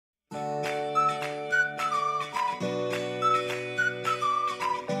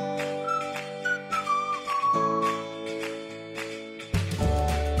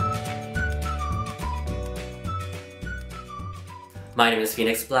My name is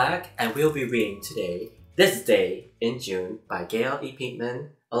Phoenix Black, and we'll be reading today, This Day in June by Gayle E. Pitman,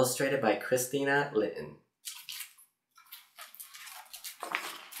 illustrated by Kristyna Litten.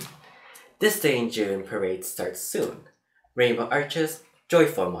 This Day in June parade starts soon. Rainbow arches,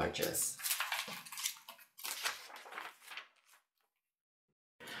 joyful marches.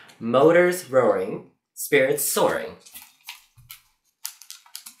 Motors roaring, spirits soaring.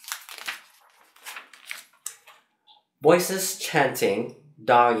 Voices chanting,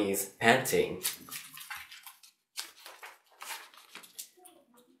 doggies panting.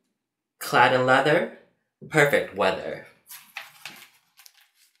 Clad in leather, perfect weather.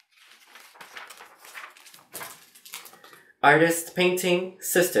 Artists painting,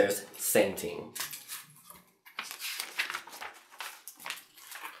 sisters sainting.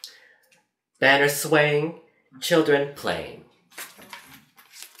 Banners swaying, children playing.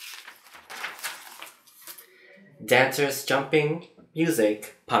 Dancers jumping,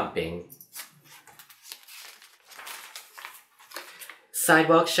 music pumping.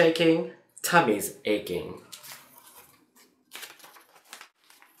 Sidewalk shaking, tummies aching.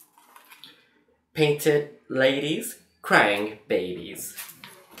 Painted ladies, crying babies.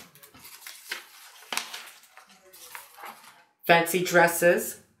 Fancy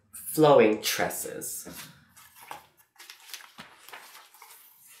dresses, flowing tresses.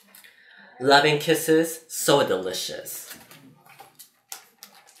 Loving kisses, so delicious.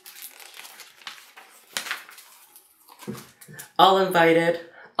 All invited,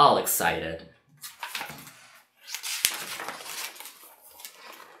 all excited.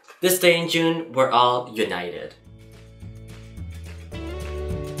 This day in June, we're all united.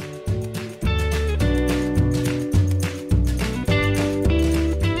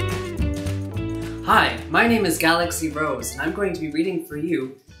 Hi, my name is Galaxy Rose, and I'm going to be reading for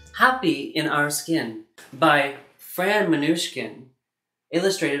you Happy in Our Skin by Fran Manushkin,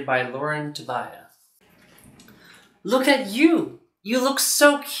 illustrated by Lauren Tobia. Look at you! You look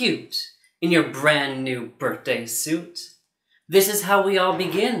so cute in your brand new birthday suit. This is how we all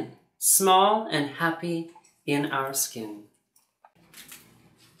begin, small and happy in our skin.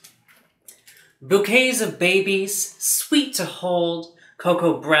 Bouquets of babies, sweet to hold,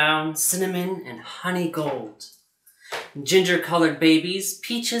 cocoa brown, cinnamon, and honey gold. Ginger-colored babies,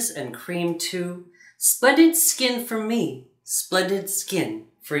 peaches and cream too. Splendid skin for me, splendid skin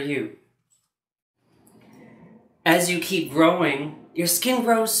for you. As you keep growing, your skin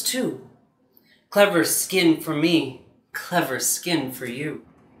grows too. Clever skin for me, clever skin for you.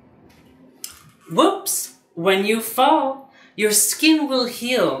 Whoops! When you fall, your skin will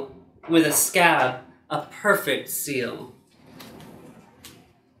heal with a scab, a perfect seal.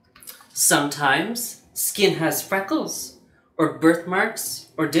 Sometimes skin has freckles, or birthmarks,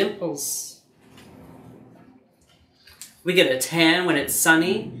 or dimples. We get a tan when it's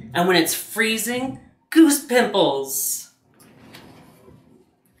sunny, and when it's freezing, goose pimples.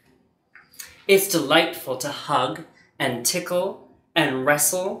 It's delightful to hug and tickle and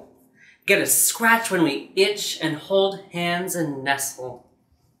wrestle, get a scratch when we itch and hold hands and nestle.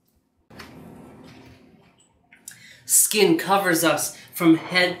 Skin covers us from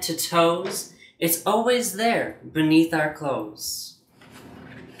head to toes. It's always there beneath our clothes.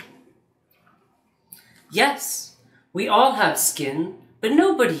 Yes, we all have skin, but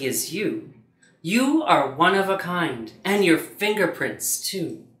nobody is you. You are one of a kind, and your fingerprints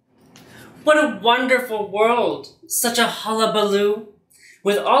too. What a wonderful world, such a hullabaloo.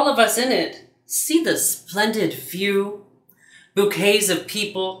 With all of us in it, see the splendid view. Bouquets of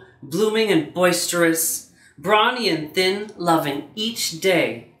people, blooming and boisterous, brawny and thin, loving each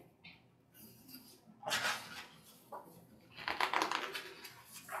day.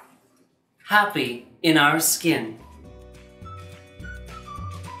 Happy in our skin.